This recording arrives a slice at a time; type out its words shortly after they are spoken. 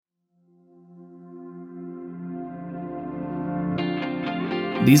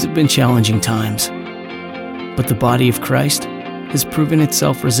These have been challenging times, but the body of Christ has proven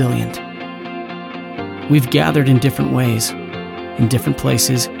itself resilient. We've gathered in different ways, in different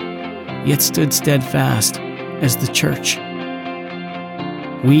places, yet stood steadfast as the church.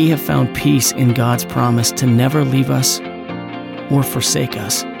 We have found peace in God's promise to never leave us or forsake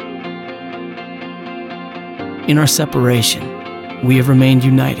us. In our separation, we have remained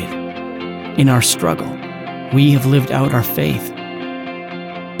united. In our struggle, we have lived out our faith.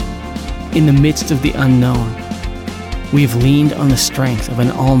 In the midst of the unknown, we have leaned on the strength of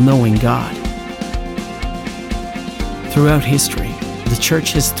an all-knowing God. Throughout history, the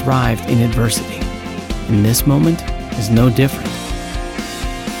church has thrived in adversity, and this moment is no different.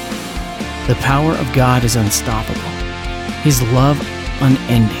 The power of God is unstoppable, His love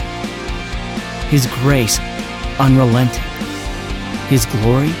unending, His grace unrelenting, His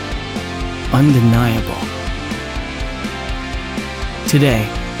glory undeniable. Today,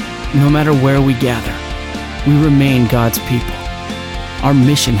 no matter where we gather, we remain God's people. Our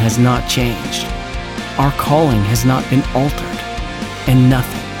mission has not changed. Our calling has not been altered. And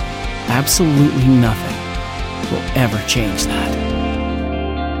nothing, absolutely nothing, will ever change that.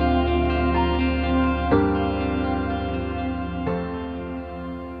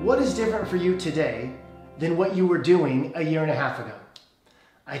 What is different for you today than what you were doing a year and a half ago?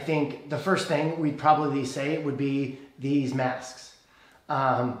 I think the first thing we'd probably say would be these masks.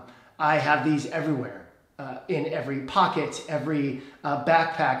 I have these everywhere, in every pocket, every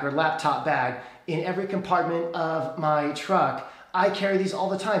backpack or laptop bag, in every compartment of my truck. I carry these all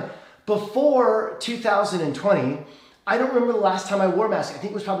the time. Before 2020, I don't remember the last time I wore a mask. I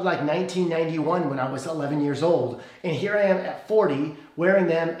think it was probably like 1991 when I was 11 years old. And here I am at 40 wearing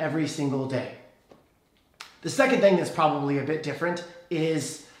them every single day. The second thing that's probably a bit different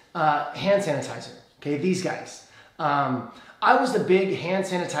is hand sanitizer. Okay, these guys. I was a big hand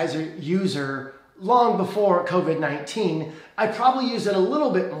sanitizer user long before COVID-19. I probably use it a little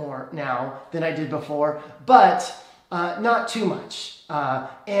bit more now than I did before, but not too much.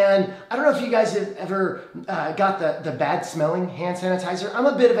 And I don't know if you guys have ever got the bad smelling hand sanitizer. I'm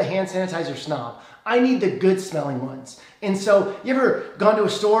a bit of a hand sanitizer snob. I need the good smelling ones. And so you ever gone to a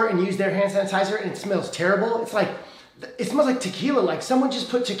store and used their hand sanitizer and it smells terrible? It smells like tequila, like someone just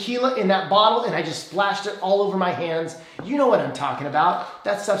put tequila in that bottle and I just splashed it all over my hands. You know what I'm talking about.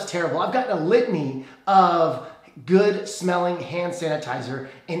 That stuff's terrible. I've gotten a litany of good smelling hand sanitizer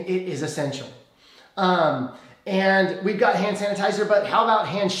and it is essential. And we've got hand sanitizer, but how about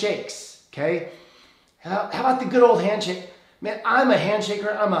handshakes? Okay. How about the good old handshake? Man, I'm a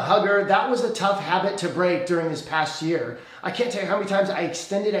handshaker, I'm a hugger. That was a tough habit to break during this past year. I can't tell you how many times I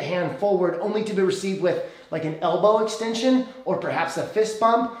extended a hand forward only to be received with like an elbow extension or perhaps a fist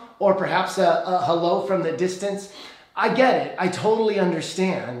bump or perhaps a hello from the distance. I get it. I totally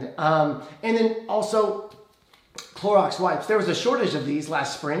understand. And then also Clorox wipes. There was a shortage of these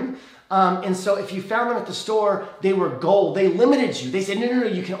last spring. And so if you found them at the store, they were gold. They limited you. They said, no,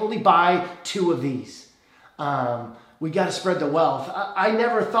 you can only buy 2 of these. We got to spread the wealth. I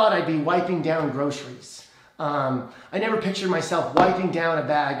never thought I'd be wiping down groceries. I never pictured myself wiping down a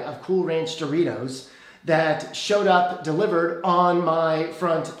bag of Cool Ranch Doritos that showed up delivered on my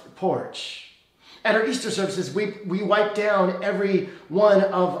front porch. At our Easter services, we wiped down every one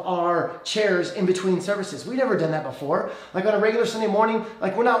of our chairs in between services. We'd never done that before. Like on a regular Sunday morning,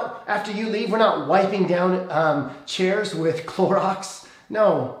 like we're not, after you leave, we're not wiping down chairs with Clorox.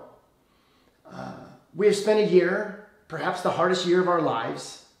 No. We have spent a year, perhaps the hardest year of our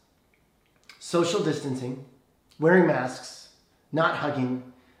lives, social distancing, wearing masks, not hugging,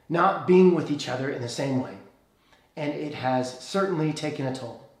 not being with each other in the same way. And it has certainly taken a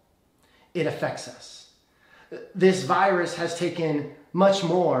toll. It affects us. This virus has taken much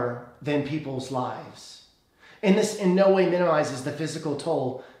more than people's lives. And this in no way minimizes the physical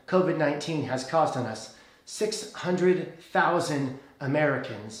toll COVID-19 has caused on us. 600,000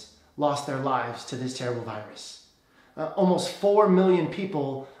 Americans lost their lives to this terrible virus. Almost 4 million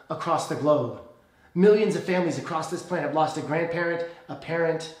people across the globe. Millions of families across this planet have lost a grandparent, a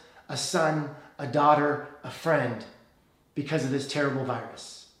parent, a son, a daughter, a friend because of this terrible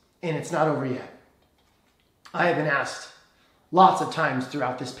virus. And it's not over yet. I have been asked lots of times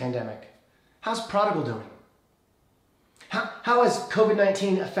throughout this pandemic, how's Prodigal doing? How has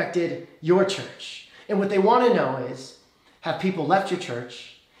COVID-19 affected your church? And what they want to know is, have people left your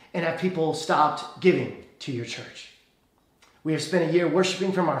church and have people stopped giving to your church? We have spent a year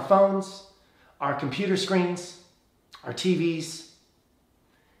worshiping from our phones, our computer screens, our TVs.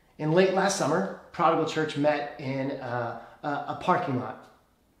 And late last summer, Prodigal Church met in a parking lot.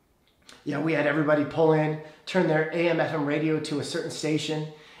 Yeah, we had everybody pull in, turn their AM, FM radio to a certain station,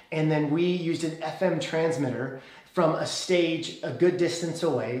 and then we used an FM transmitter from a stage a good distance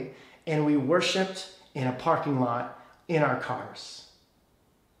away, and we worshiped in a parking lot in our cars.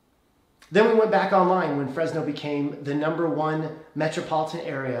 Then we went back online when Fresno became the #1 metropolitan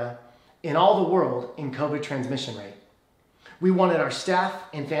area in all the world in COVID transmission rate. We wanted our staff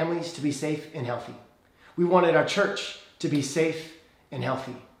and families to be safe and healthy. We wanted our church to be safe and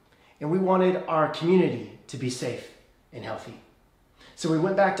healthy. And we wanted our community to be safe and healthy. So we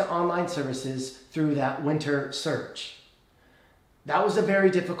went back to online services through that winter surge. That was a very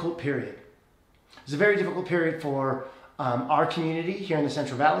difficult period. It was a very difficult period for our community here in the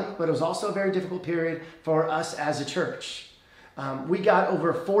Central Valley, but it was also a very difficult period for us as a church. We got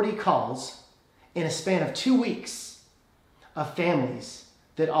over 40 calls in a span of 2 weeks of families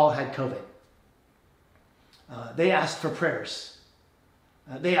that all had COVID. They asked for prayers.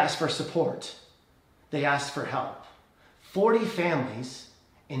 They asked for support. They asked for help. 40 families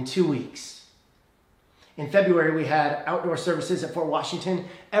in 2 weeks. In February, we had outdoor services at Fort Washington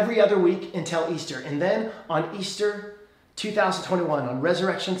every other week until Easter. And then on Easter 2021, on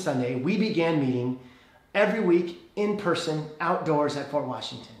Resurrection Sunday, we began meeting every week in person outdoors at Fort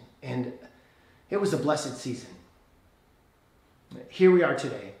Washington. And it was a blessed season. Here we are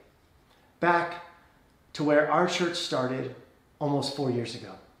today, back to where our church started almost 4 years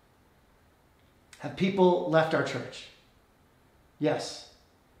ago. Have people left our church? Yes.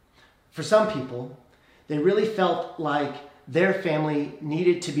 For some people, they really felt like their family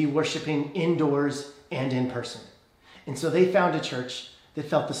needed to be worshiping indoors and in person. And so they found a church that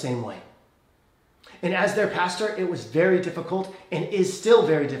felt the same way. And as their pastor, it was very difficult and is still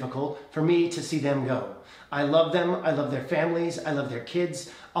very difficult for me to see them go. I love them. I love their families. I love their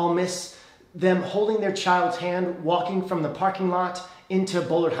kids. I'll miss them holding their child's hand, walking from the parking lot into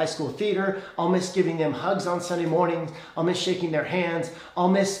Bullard High School Theater. I'll miss giving them hugs on Sunday mornings. I'll miss shaking their hands. I'll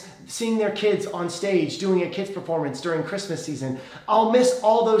miss seeing their kids on stage doing a kids performance during Christmas season. I'll miss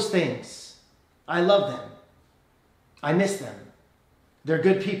all those things. I love them. I miss them. They're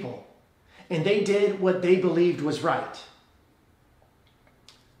good people. And they did what they believed was right.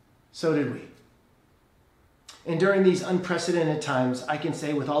 So did we. And during these unprecedented times, I can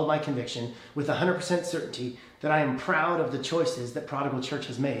say with all of my conviction, with 100% certainty, that I am proud of the choices that Prodigal Church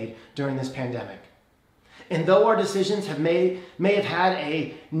has made during this pandemic. And though our decisions may have had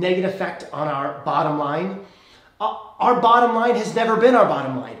a negative effect on our bottom line, our bottom line has never been our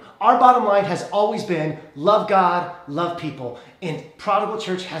bottom line. Our bottom line has always been love God, love people. And Prodigal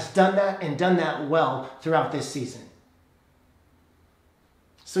Church has done that and done that well throughout this season.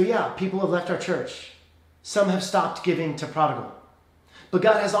 So yeah, people have left our church. Some have stopped giving to Prodigal. But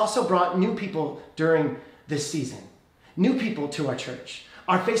God has also brought new people during this season. New people to our church.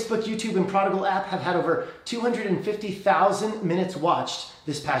 Our Facebook, YouTube, and Prodigal app have had over 250,000 minutes watched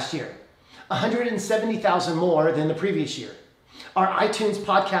this past year. 170,000 more than the previous year. Our iTunes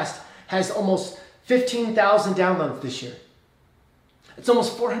podcast has almost 15,000 downloads this year. It's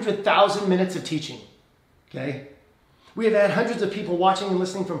almost 400,000 minutes of teaching. Okay? We have had hundreds of people watching and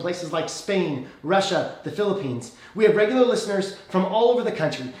listening from places like Spain, Russia, the Philippines. We have regular listeners from all over the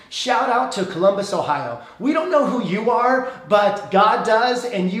country. Shout out to Columbus, Ohio. We don't know who you are, but God does,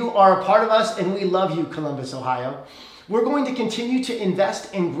 and you are a part of us, and we love you, Columbus, Ohio. We're going to continue to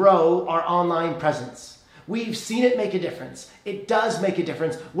invest and grow our online presence. We've seen it make a difference. It does make a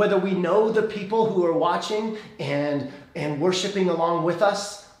difference, whether we know the people who are watching and worshiping along with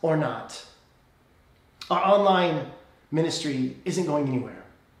us or not. Our online ministry isn't going anywhere.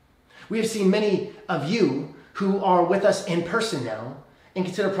 We have seen many of you who are with us in person now and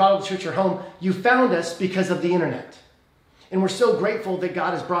consider Prodigal Church your home. You found us because of the internet. And we're so grateful that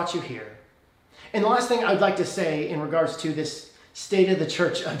God has brought you here. And the last thing I'd like to say in regards to this State of the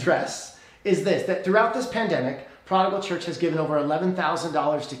Church address is this, that throughout this pandemic, Prodigal Church has given over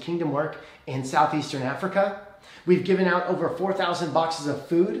 $11,000 to Kingdom Work in Southeastern Africa. We've given out over 4,000 boxes of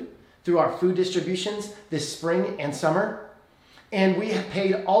food through our food distributions this spring and summer. And we have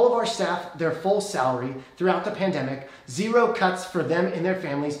paid all of our staff their full salary throughout the pandemic, 0 cuts for them and their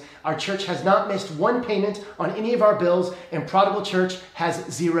families. Our church has not missed one payment on any of our bills, and Prodigal Church has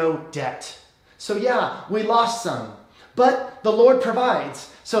 0 debt. So yeah, we lost some, but the Lord provides.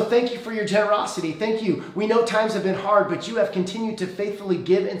 So thank you for your generosity. Thank you. We know times have been hard, but you have continued to faithfully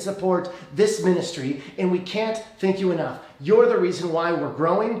give and support this ministry, and we can't thank you enough. You're the reason why we're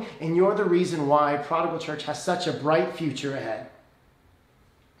growing, and you're the reason why Prodigal Church has such a bright future ahead.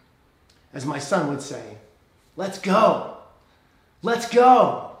 As my son would say, let's go. Let's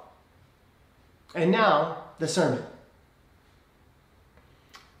go. And now, the sermon.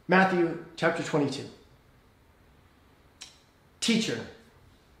 Matthew chapter 22. Teacher,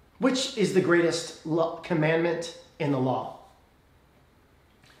 which is the greatest commandment in the law?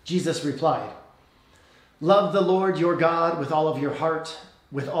 Jesus replied, love the Lord your God with all of your heart,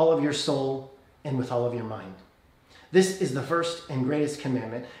 with all of your soul, and with all of your mind. This is the first and greatest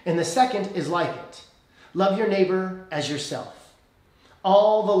commandment, and the second is like it. Love your neighbor as yourself.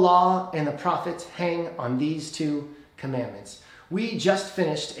 All the law and the prophets hang on these two commandments. We just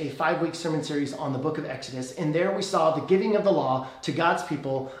finished a 5-week sermon series on the book of Exodus, and there we saw the giving of the law to God's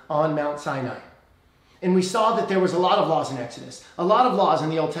people on Mount Sinai. And we saw that there was a lot of laws in Exodus, a lot of laws in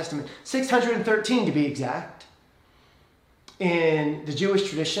the Old Testament, 613 to be exact. In the Jewish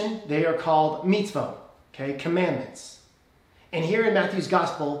tradition, they are called mitzvot, okay, commandments. And here in Matthew's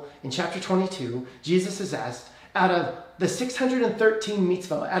Gospel, in chapter 22, Jesus is asked, out of the 613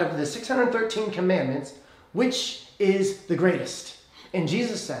 mitzvot, out of the 613 commandments, which is the greatest? And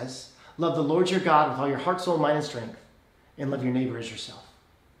Jesus says, love the Lord your God with all your heart, soul, mind, and strength, and love your neighbor as yourself.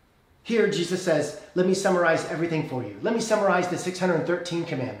 Here, Jesus says, let me summarize everything for you. Let me summarize the 613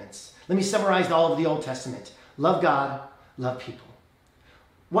 commandments. Let me summarize all of the Old Testament. Love God, love people.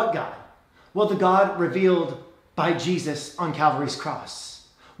 What God? Well, the God revealed by Jesus on Calvary's cross.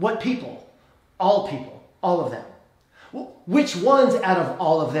 What people? All people, all of them. Which ones out of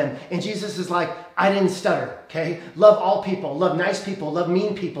all of them? And Jesus is like, I didn't stutter, okay? Love all people, love nice people, love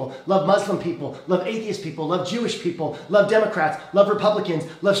mean people, love Muslim people, love atheist people, love Jewish people, love Democrats, love Republicans,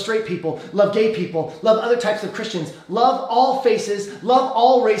 love straight people, love gay people, love other types of Christians, love all faces, love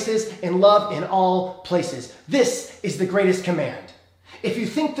all races, and love in all places. This is the greatest command. If you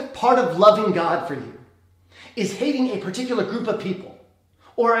think that part of loving God for you is hating a particular group of people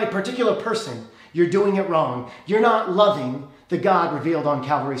or a particular person, you're doing it wrong. You're not loving the God revealed on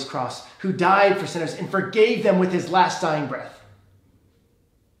Calvary's cross, who died for sinners and forgave them with his last dying breath.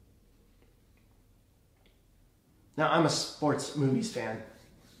 Now, I'm a sports movies fan.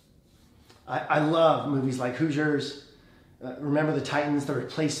 I love movies like Hoosiers, Remember the Titans, The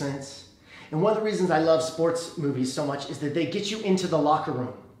Replacements. And one of the reasons I love sports movies so much is that they get you into the locker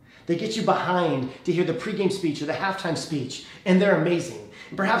room. They get you behind to hear the pregame speech or the halftime speech, and they're amazing.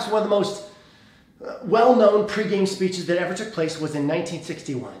 And perhaps one of the most well-known pregame speeches that ever took place was in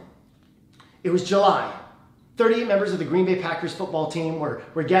 1961. It was July. 38 members of the Green Bay Packers football team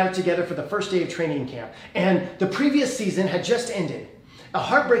were gathered together for the first day of training camp. And the previous season had just ended. A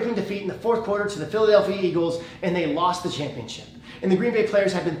heartbreaking defeat in the fourth quarter to the Philadelphia Eagles, and they lost the championship. And the Green Bay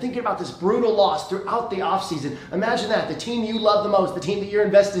players had been thinking about this brutal loss throughout the offseason. Imagine that. The team you love the most, the team that you're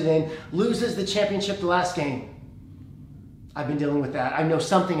invested in, loses the championship the last game. I've been dealing with that. I know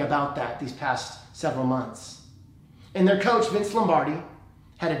something about that these past several months. And their coach, Vince Lombardi,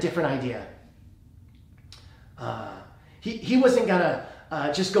 had a different idea. He wasn't going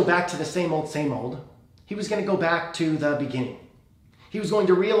to just go back to the same old. He was going to go back to the beginning. He was going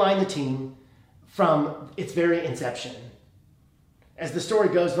to realign the team from its very inception. As the story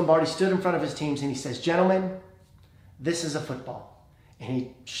goes, Lombardi stood in front of his teams and he says, gentlemen, this is a football. And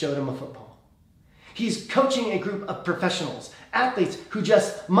he showed them a football. He's coaching a group of professionals, athletes who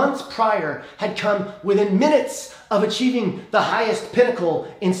just months prior had come within minutes of achieving the highest pinnacle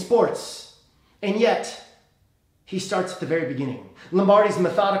in sports. And yet, he starts at the very beginning. Lombardi's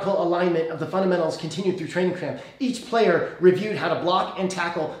methodical alignment of the fundamentals continued through training camp. Each player reviewed how to block and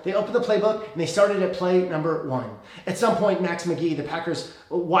tackle. They opened the playbook and they started at play number 1. At some point, Max McGee, the Packers'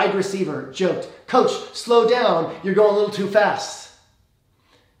 wide receiver, joked, "Coach, slow down, you're going a little too fast."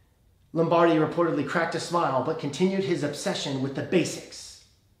 Lombardi reportedly cracked a smile, but continued his obsession with the basics.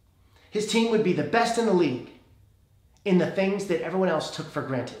 His team would be the best in the league in the things that everyone else took for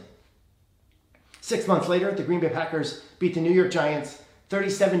granted. 6 months later, the Green Bay Packers beat the New York Giants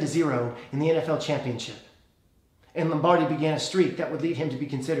 37-0 in the NFL championship. And Lombardi began a streak that would lead him to be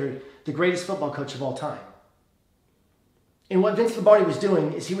considered the greatest football coach of all time. And what Vince Lombardi was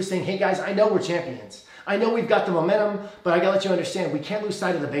doing is he was saying, hey guys, I know we're champions. I know we've got the momentum, but I gotta let you understand, we can't lose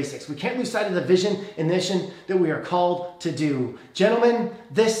sight of the basics. We can't lose sight of the vision and mission that we are called to do. Gentlemen,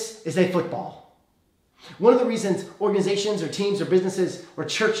 this is a football. One of the reasons organizations or teams or businesses or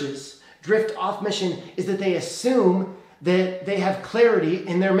churches drift off mission is that they assume that they have clarity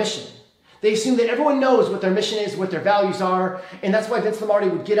in their mission. They assume that everyone knows what their mission is, what their values are, and that's why Vince Lombardi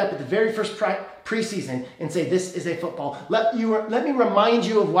would get up at the very first preseason and say, this is a football. Let me remind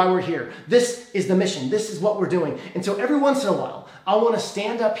you of why we're here. This is the mission. This is what we're doing. And so every once in a while, I want to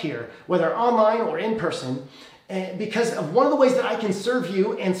stand up here, whether online or in person, because of one of the ways that I can serve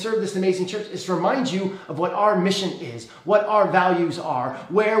you and serve this amazing church is to remind you of what our mission is, what our values are,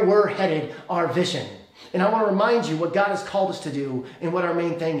 where we're headed, our vision. And I want to remind you what God has called us to do and what our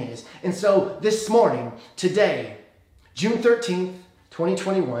main thing is. And so this morning, today, June 13th,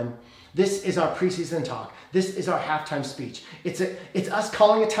 2021, this is our preseason talk. This is our halftime speech. It's us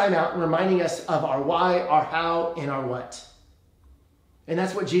calling a timeout and reminding us of our why, our how, and our what. And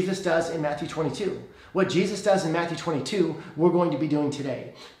that's what Jesus does in Matthew 22. What Jesus does in Matthew 22, we're going to be doing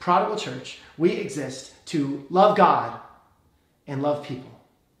today. Prodigal Church, we exist to love God and love people.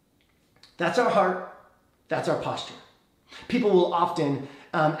 That's our heart. That's our posture. People will often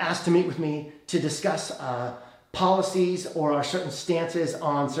ask to meet with me to discuss policies or our certain stances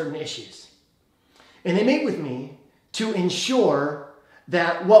on certain issues. And they meet with me to ensure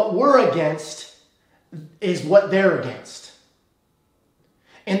that what we're against is what they're against.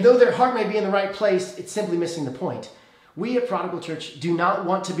 And though their heart may be in the right place, it's simply missing the point. We at Prodigal Church do not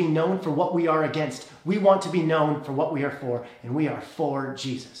want to be known for what we are against. We want to be known for what we are for, and we are for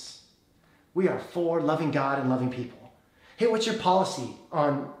Jesus. We are for loving God and loving people. Hey, what's your policy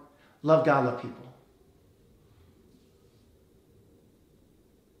on love God, love people?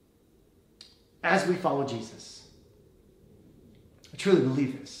 As we follow Jesus, I truly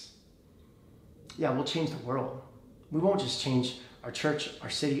believe this. Yeah, we'll change the world. We won't just change our church, our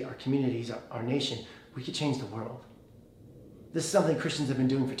city, our communities, our nation. We could change the world. This is something Christians have been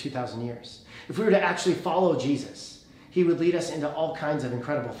doing for 2,000 years. If we were to actually follow Jesus, he would lead us into all kinds of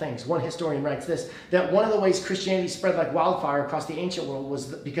incredible things. One historian writes this, that one of the ways Christianity spread like wildfire across the ancient world was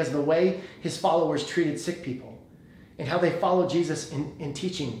because of the way his followers treated sick people and how they followed Jesus in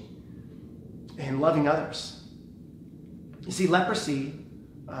teaching and loving others. You see, leprosy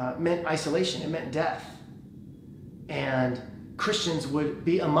meant isolation. It meant death. And Christians would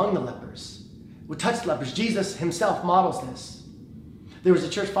be among the lepers, would touch the lepers. Jesus himself models this. There was a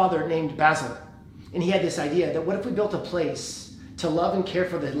church father named Basil, and he had this idea that what if we built a place to love and care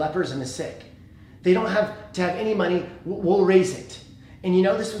for the lepers and the sick? They don't have to have any money. We'll raise it. And you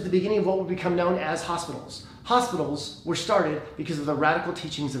know, this was the beginning of what would become known as hospitals. Hospitals were started because of the radical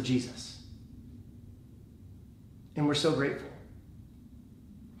teachings of Jesus. And we're so grateful.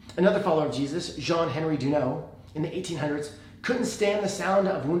 Another follower of Jesus, Jean-Henri Dunant, in the 1800s, couldn't stand the sound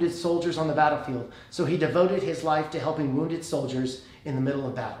of wounded soldiers on the battlefield, so he devoted his life to helping wounded soldiers in the middle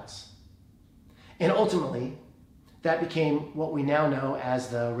of battles. And ultimately, that became what we now know as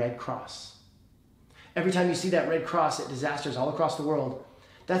the Red Cross. Every time you see that Red Cross at disasters all across the world,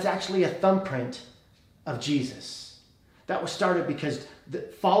 that's actually a thumbprint of Jesus. That was started because the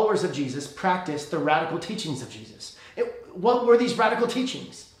followers of Jesus practiced the radical teachings of Jesus. What were these radical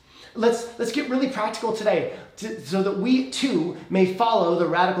teachings? Let's get really practical today so that we too may follow the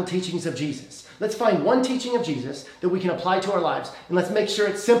radical teachings of Jesus. Let's find one teaching of Jesus that we can apply to our lives, and let's make sure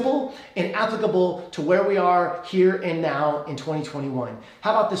it's simple and applicable to where we are here and now in 2021.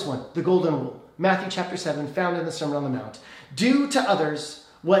 How about this one? The Golden Rule. Matthew chapter 7, found in the Sermon on the Mount. Do to others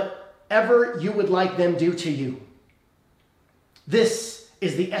whatever you would like them do to you. This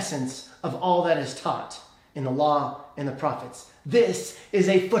is the essence of all that is taught in the law and the prophets. This is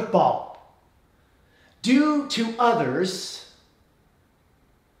a football. Do to others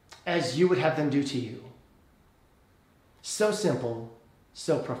as you would have them do to you. So simple,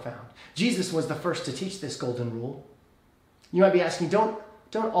 so profound. Jesus was the first to teach this golden rule. You might be asking, don't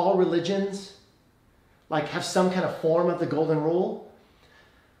all religions have some kind of form of the golden rule?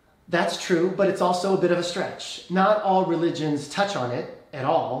 That's true, but it's also a bit of a stretch. Not all religions touch on it at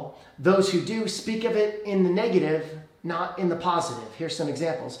all. Those who do speak of it in the negative, not in the positive. Here's some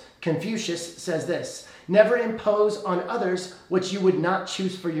examples. Confucius says this: never impose on others what you would not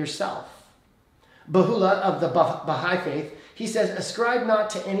choose for yourself. Baha'u'llah of the Baha'i faith, he says, ascribe not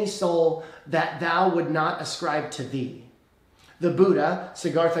to any soul that thou would not ascribe to thee. The Buddha,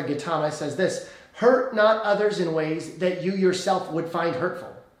 Siddhartha Gautama, says this: hurt not others in ways that you yourself would find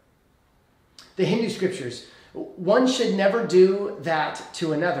hurtful. The Hindu scriptures, one should never do that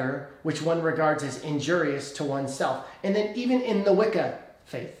to another which one regards as injurious to oneself. And then even in the Wicca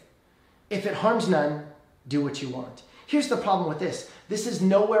faith, if it harms none, do what you want. Here's the problem with this. This is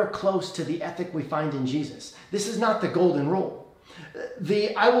nowhere close to the ethic we find in Jesus. This is not the golden rule.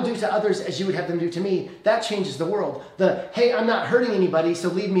 The I will do to others as you would have them do to me, that changes the world. The hey, I'm not hurting anybody, so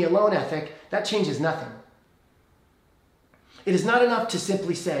leave me alone ethic, that changes nothing. It is not enough to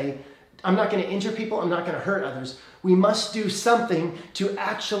simply say, I'm not going to injure people, I'm not going to hurt others. We must do something to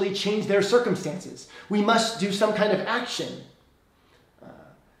actually change their circumstances. We must do some kind of action.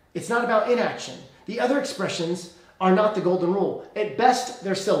 It's not about inaction. The other expressions are not the golden rule. At best,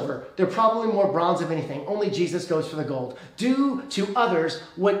 they're silver. They're probably more bronze if anything. Only Jesus goes for the gold. Do to others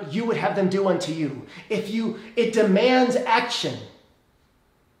what you would have them do unto you. It demands action,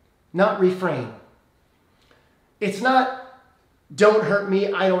 not refrain. It's not, don't hurt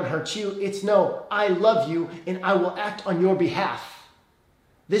me, I don't hurt you. It's no, I love you and I will act on your behalf.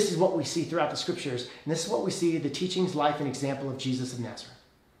 This is what we see throughout the scriptures. And this is what we see in the teachings, life, and example of Jesus of Nazareth.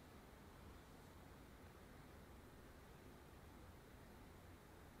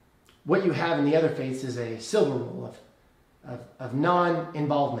 What you have in the other faiths is a silver rule of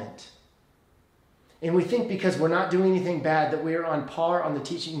non-involvement. And we think because we're not doing anything bad that we're on par on the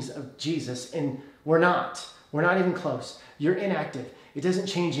teachings of Jesus, and we're not. We're not even close. You're inactive. It doesn't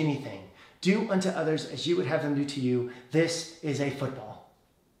change anything. Do unto others as you would have them do to you. This is a football.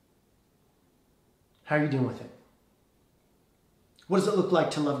 How are you doing with it? What does it look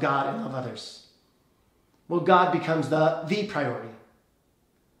like to love God and love others? Well, God becomes the priority.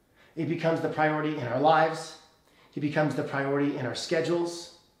 It becomes the priority in our lives. He becomes the priority in our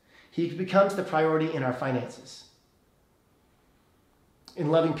schedules. He becomes the priority in our finances.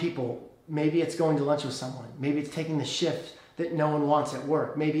 In loving people, maybe it's going to lunch with someone. Maybe it's taking the shift that no one wants at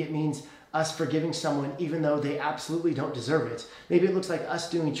work. Maybe it means us forgiving someone even though they absolutely don't deserve it. Maybe it looks like us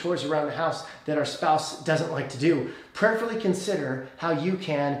doing chores around the house that our spouse doesn't like to do. Prayerfully consider how you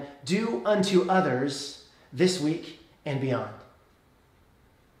can do unto others this week and beyond.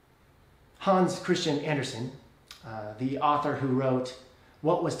 Hans Christian Andersen, the author who wrote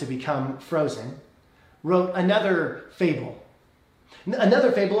What Was to Become Frozen, wrote another fable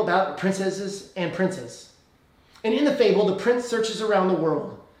about princesses and princes. And in the fable, the prince searches around the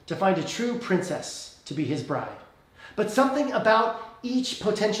world to find a true princess to be his bride. But something about each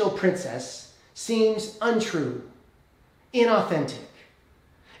potential princess seems untrue, inauthentic.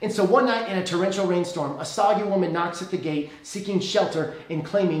 And so one night in a torrential rainstorm, a soggy woman knocks at the gate, seeking shelter and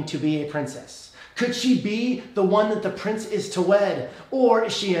claiming to be a princess. Could she be the one that the prince is to wed, or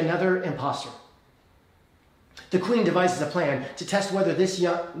is she another imposter? The queen devises a plan to test whether this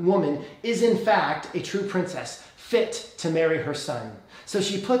young woman is in fact a true princess, fit to marry her son. So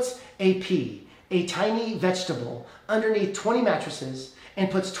she puts a pea, a tiny vegetable, underneath 20 mattresses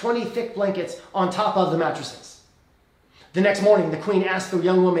and puts 20 thick blankets on top of the mattresses. The next morning, the queen asks the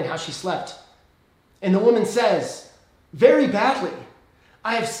young woman how she slept. And the woman says, "Very badly.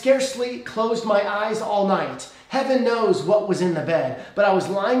 I have scarcely closed my eyes all night. Heaven knows what was in the bed, but I was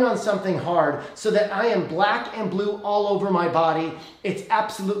lying on something hard so that I am black and blue all over my body. It's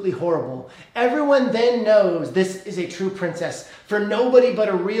absolutely horrible. Everyone then knows this is a true princess, for nobody but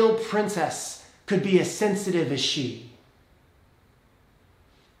a real princess could be as sensitive as she."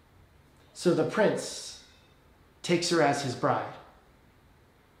 So the prince takes her as his bride.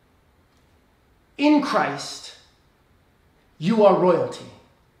 In Christ, you are royalty.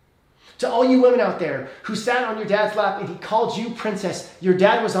 To all you women out there who sat on your dad's lap and he called you princess, your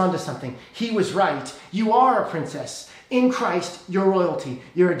dad was onto something. He was right. You are a princess. In Christ, you're royalty.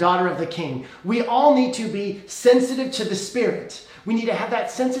 You're a daughter of the King. We all need to be sensitive to the Spirit. We need to have that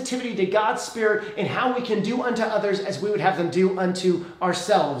sensitivity to God's Spirit and how we can do unto others as we would have them do unto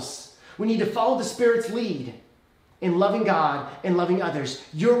ourselves. We need to follow the Spirit's lead in loving God and loving others.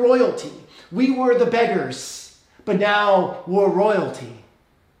 You're royalty. We were the beggars, but now we're royalty.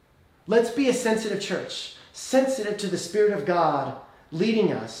 Let's be a sensitive church, sensitive to the Spirit of God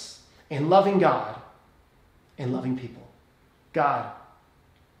leading us in loving God and loving people. God,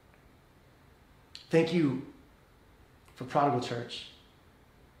 thank you for Prodigal Church.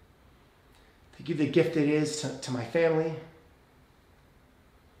 Thank you for the gift it is to my family.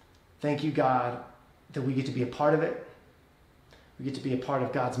 Thank you, God, that we get to be a part of it. We get to be a part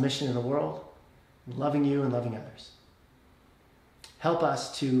of God's mission in the world, loving you and loving others. Help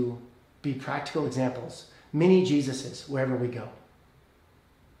us to be practical examples, mini Jesuses wherever we go.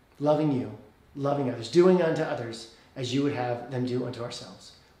 Loving you, loving others, doing unto others as you would have them do unto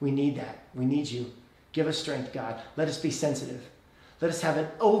ourselves. We need that. We need you. Give us strength, God. Let us be sensitive. Let us have an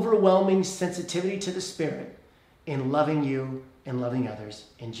overwhelming sensitivity to the Spirit in loving you and loving others.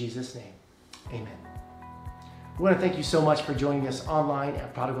 In Jesus' name, amen. We want to thank you so much for joining us online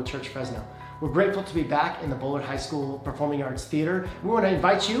at Prodigal Church Fresno. We're grateful to be back in the Bullard High School Performing Arts Theater. We want to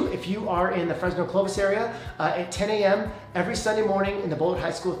invite you, if you are in the Fresno Clovis area, at 10 a.m. every Sunday morning in the Bullard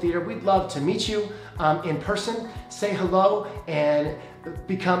High School Theater. We'd love to meet you in person, say hello, and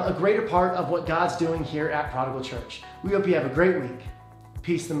become a greater part of what God's doing here at Prodigal Church. We hope you have a great week.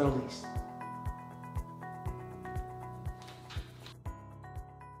 Peace in the Middle East.